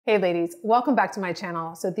Hey ladies, welcome back to my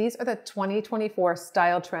channel. So these are the 2024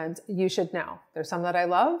 style trends you should know. There's some that I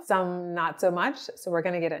love, some not so much. So we're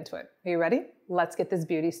gonna get into it. Are you ready? Let's get this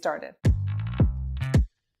beauty started.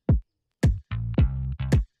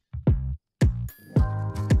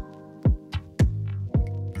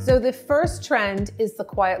 So the first trend is the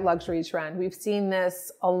quiet luxury trend. We've seen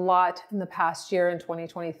this a lot in the past year in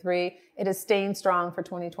 2023. It is staying strong for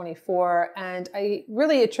 2024. And I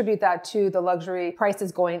really attribute that to the luxury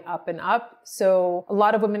prices going up and up. So a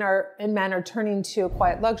lot of women and men are turning to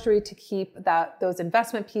quiet luxury to keep those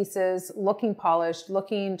investment pieces looking polished,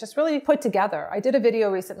 looking just really put together. I did a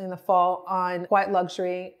video recently in the fall on quiet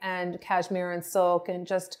luxury and cashmere and silk and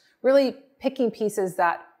just really picking pieces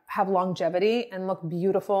that have longevity and look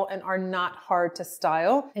beautiful and are not hard to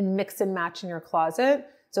style and mix and match in your closet.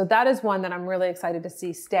 So that is one that I'm really excited to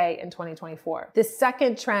see stay in 2024. The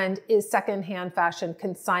second trend is secondhand fashion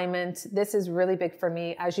consignment. This is really big for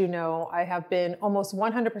me. As you know, I have been almost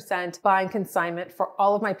 100% buying consignment for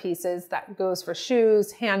all of my pieces. That goes for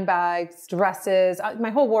shoes, handbags, dresses. My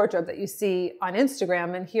whole wardrobe that you see on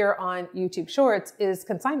Instagram and here on YouTube Shorts is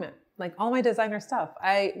consignment. Like all my designer stuff.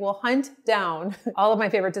 I will hunt down all of my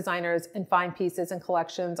favorite designers and find pieces and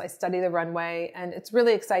collections. I study the runway and it's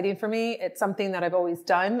really exciting for me. It's something that I've always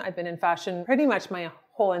done. I've been in fashion pretty much my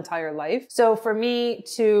whole entire life. So for me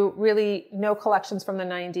to really know collections from the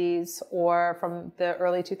 90s or from the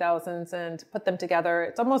early 2000s and put them together,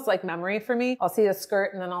 it's almost like memory for me. I'll see a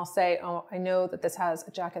skirt and then I'll say, oh, I know that this has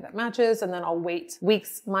a jacket that matches. And then I'll wait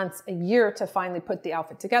weeks, months, a year to finally put the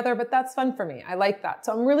outfit together. But that's fun for me. I like that.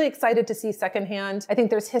 So I'm really excited to see secondhand. I think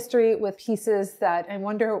there's history with pieces that I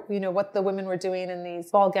wonder, what the women were doing in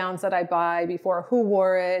these ball gowns that I buy before, who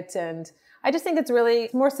wore it. And I just think it's really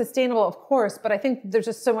more sustainable, of course, but I think there's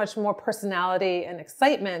just so much more personality and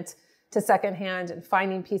excitement to secondhand and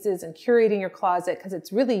finding pieces and curating your closet because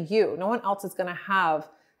it's really you. No one else is going to have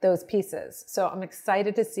those pieces. So I'm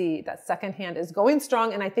excited to see that secondhand is going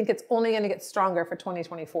strong and I think it's only going to get stronger for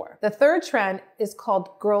 2024. The third trend is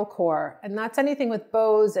called girl core, and that's anything with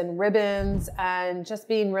bows and ribbons and just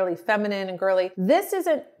being really feminine and girly. This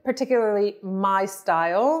isn't particularly my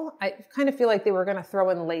style. I kind of feel like they were going to throw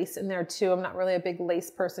in lace in there too. I'm not really a big lace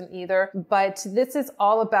person either, but this is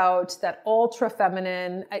all about that ultra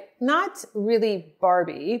feminine, not really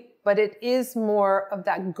Barbie, but it is more of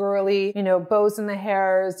that girly, bows in the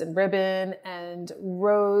hairs and ribbon and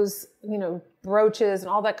rose, brooches and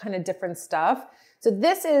all that kind of different stuff. So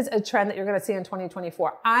this is a trend that you're going to see in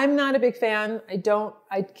 2024. I'm not a big fan.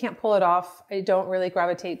 I can't pull it off. I don't really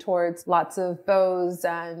gravitate towards lots of bows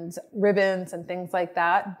and ribbons and things like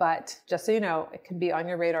that. But just so you know, it can be on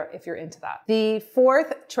your radar if you're into that. The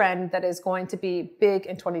fourth trend that is going to be big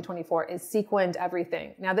in 2024 is sequined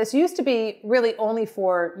everything. Now, this used to be really only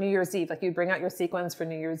for New Year's Eve. Like you bring out your sequins for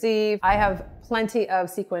New Year's Eve. I have plenty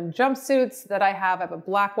of sequined jumpsuits that I have. I have a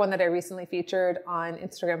black one that I recently featured on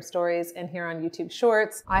Instagram stories and here on YouTube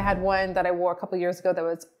Shorts. I had one that I wore a couple years ago that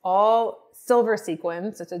was all silver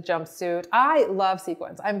sequins. It's a jumpsuit. I love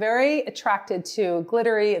sequins. I'm very attracted to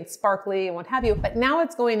glittery and sparkly and what have you, but now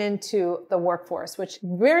it's going into the workforce, which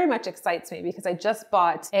very much excites me because I just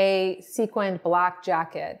bought a sequined black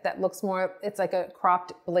jacket that looks more, it's like a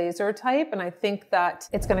cropped blazer type. And I think that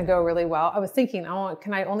it's going to go really well. I was thinking, oh,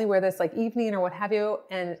 can I only wear this like evening or what have you?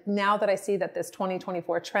 And now that I see that this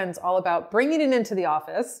 2024 trend's all about bringing it into the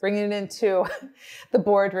office, bringing it into the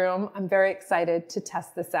boardroom, I'm very excited to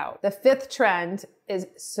test this out. The fifth trend is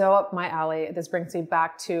so up my alley. This brings me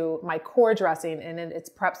back to my core dressing and it's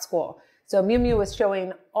prep school. So Miu Miu was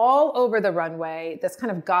showing all over the runway, this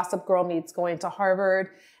kind of gossip girl meets going to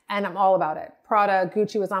Harvard, and I'm all about it. Prada,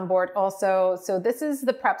 Gucci was on board also. So this is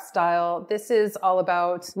the prep style. This is all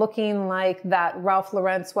about looking like that Ralph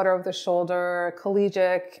Lauren sweater over the shoulder,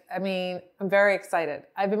 collegiate. I mean, I'm very excited.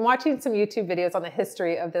 I've been watching some YouTube videos on the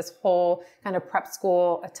history of this whole kind of prep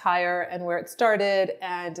school attire and where it started.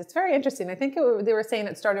 And it's very interesting. I think they were saying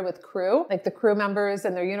it started with crew, like the crew members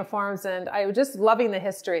and their uniforms. And I was just loving the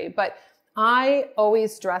history. But I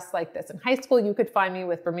always dress like this. In high school, you could find me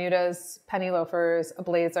with Bermudas, penny loafers, a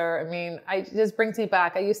blazer. I mean, it just brings me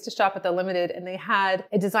back. I used to shop at the Limited and they had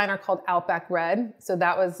a designer called Outback Red. So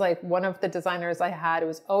that was like one of the designers I had. It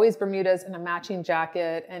was always Bermudas and a matching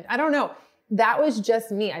jacket. And I don't know, that was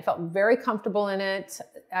just me. I felt very comfortable in it.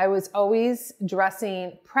 I was always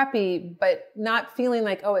dressing preppy, but not feeling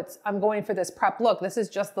like, oh, I'm going for this prep look. This is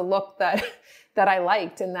just the look that I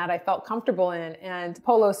liked and that I felt comfortable in, and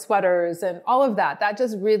polo sweaters and all of that. That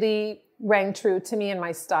just really rang true to me and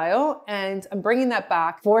my style. And I'm bringing that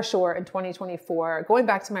back for sure in 2024, going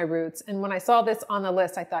back to my roots. And when I saw this on the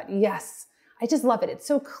list, I thought, yes, I just love it. It's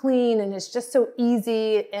so clean and it's just so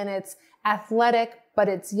easy and it's athletic, but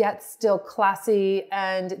it's yet still classy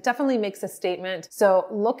and it definitely makes a statement. So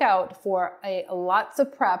look out for lots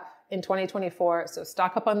of prep in 2024. So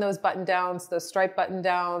stock up on those button downs, those striped button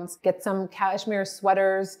downs, get some cashmere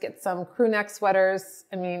sweaters, get some crew neck sweaters.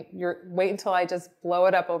 I mean, wait until I just blow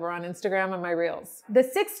it up over on Instagram and my reels. The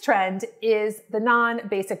sixth trend is the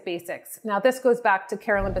non-basic basics. Now this goes back to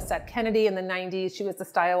Carolyn Bessette Kennedy in the 90s. She was the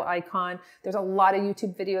style icon. There's a lot of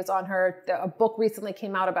YouTube videos on her. A book recently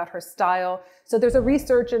came out about her style. So there's a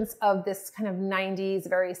resurgence of this kind of 90s,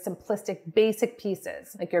 very simplistic, basic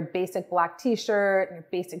pieces, like your basic black t-shirt, your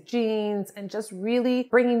basic jeans, and just really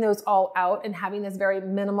bringing those all out and having this very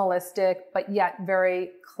minimalistic, but yet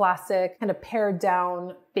very classic, kind of pared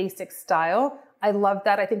down basic style. I love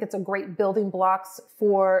that. I think it's a great building blocks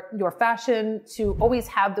for your fashion to always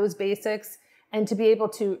have those basics and to be able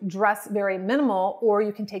to dress very minimal, or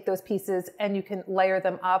you can take those pieces and you can layer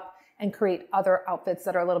them up and create other outfits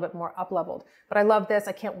that are a little bit more up-leveled. But I love this.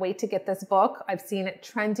 I can't wait to get this book. I've seen it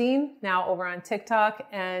trending now over on TikTok,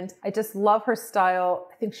 and I just love her style.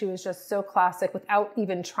 I think she was just so classic without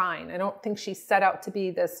even trying. I don't think she set out to be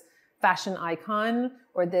this fashion icon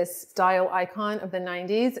or this style icon of the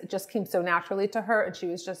 90s. It just came so naturally to her, and she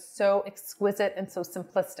was just so exquisite and so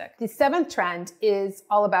simplistic. The seventh trend is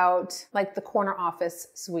all about like the corner office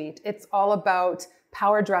suite. It's all about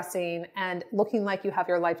power dressing and looking like you have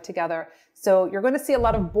your life together. So you're going to see a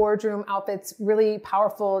lot of boardroom outfits, really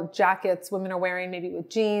powerful jackets women are wearing, maybe with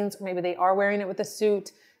jeans, or maybe they are wearing it with a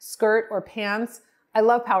suit, skirt, or pants. I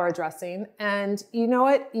love power dressing. And you know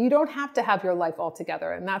what? You don't have to have your life all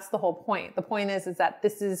together. And that's the whole point. The point is that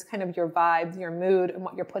this is kind of your vibe, your mood, and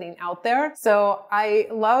what you're putting out there. So I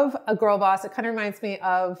love a girl boss. It kind of reminds me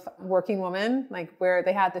of Working Woman, like where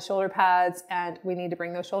they had the shoulder pads, and we need to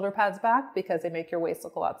bring those shoulder pads back because they make your waist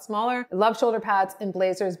look a lot smaller. I love shoulder pads and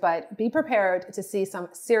blazers, but be prepared to see some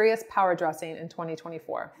serious power dressing in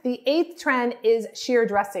 2024. The eighth trend is sheer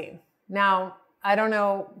dressing. Now, I don't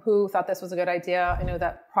know who thought this was a good idea. I know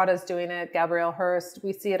that Prada's doing it, Gabrielle Hearst.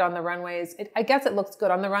 We see it on the runways. I guess it looks good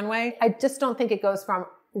on the runway. I just don't think it goes from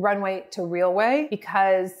runway to real way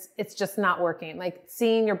because it's just not working. Like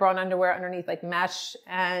seeing your bra and underwear underneath like mesh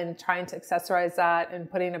and trying to accessorize that and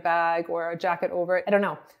putting a bag or a jacket over it. I don't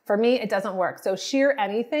know. For me, it doesn't work. So sheer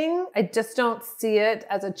anything, I just don't see it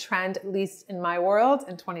as a trend, at least in my world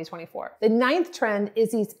in 2024. The ninth trend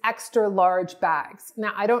is these extra large bags.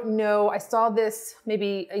 Now, I don't know. I saw this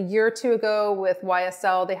maybe a year or two ago with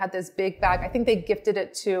YSL. They had this big bag. I think they gifted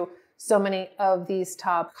it to so many of these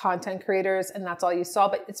top content creators, and that's all you saw.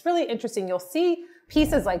 But it's really interesting. You'll see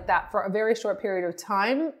pieces like that for a very short period of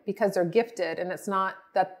time because they're gifted, and it's not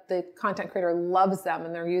that the content creator loves them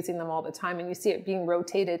and they're using them all the time, and you see it being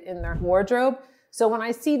rotated in their wardrobe. So when I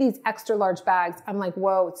see these extra large bags, I'm like,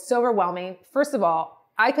 whoa, it's so overwhelming. First of all,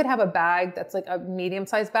 I could have a bag that's like a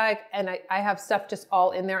medium-sized bag, and I have stuff just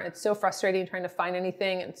all in there. It's so frustrating trying to find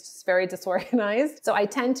anything. It's just very disorganized. So I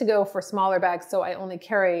tend to go for smaller bags, so I only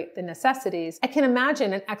carry the necessities. I can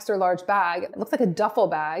imagine an extra large bag. It looks like a duffel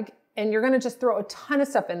bag, and you're gonna just throw a ton of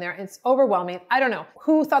stuff in there. It's overwhelming. I don't know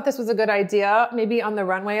who thought this was a good idea. Maybe on the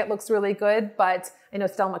runway it looks really good, but I know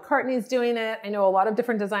Stella McCartney's doing it. I know a lot of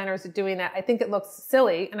different designers are doing it. I think it looks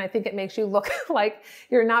silly, and I think it makes you look like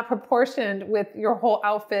you're not proportioned with your whole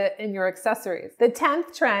outfit and your accessories. The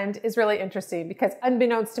 10th trend is really interesting because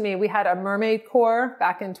unbeknownst to me, we had a mermaid core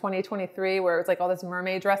back in 2023 where it was like all this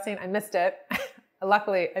mermaid dressing. I missed it.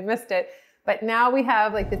 Luckily, I missed it. But now we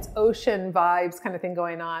have like this ocean vibes kind of thing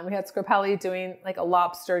going on. We had Scripelli doing like a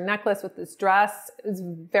lobster necklace with this dress. It was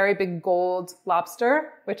very big gold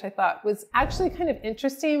lobster, which I thought was actually kind of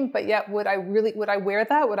interesting, but yet would I wear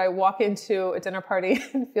that? Would I walk into a dinner party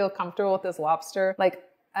and feel comfortable with this lobster? Like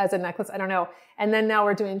as a necklace, I don't know. And then now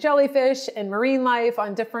we're doing jellyfish and marine life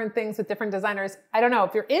on different things with different designers. I don't know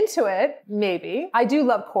if you're into it, maybe. I do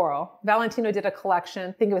love coral. Valentino did a collection,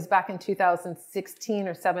 I think it was back in 2016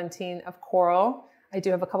 or 17 of coral. I do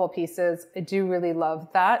have a couple pieces. I do really love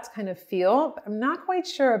that kind of feel, but I'm not quite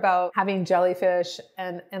sure about having jellyfish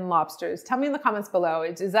and lobsters. Tell me in the comments below,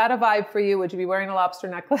 is that a vibe for you? Would you be wearing a lobster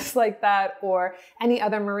necklace like that or any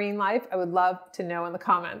other marine life? I would love to know in the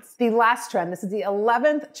comments. The last trend, this is the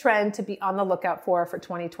 11th trend to be on the lookout for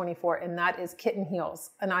 2024, and that is kitten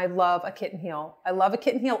heels. And I love a kitten heel. I love a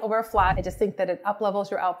kitten heel over a flat. I just think that it up levels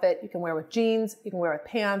your outfit. You can wear with jeans, you can wear with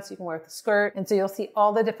pants, you can wear with a skirt. And so you'll see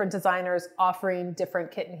all the different designers offering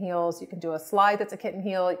different kitten heels. You can do a slide that's a kitten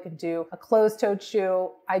heel. You can do a closed-toed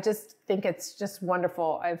shoe. I just think it's just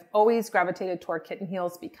wonderful. I've always gravitated toward kitten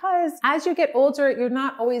heels because as you get older, you're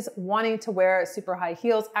not always wanting to wear super high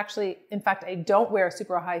heels. Actually, in fact, I don't wear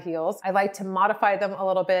super high heels. I like to modify them a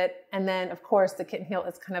little bit. And then of course the kitten heel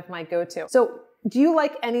is kind of my go-to. So do you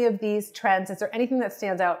like any of these trends? Is there anything that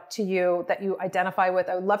stands out to you that you identify with?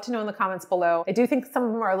 I would love to know in the comments below. I do think some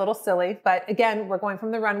of them are a little silly, but again, we're going from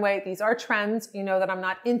the runway. These are trends. You know that I'm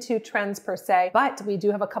not into trends per se, but we do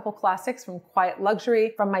have a couple classics from Quiet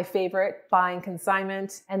Luxury, from my favorite Buying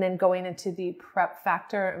Consignment, and then going into the Prep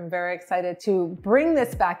Factor. I'm very excited to bring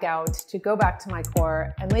this back out, to go back to my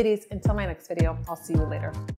core. And ladies, until my next video, I'll see you later.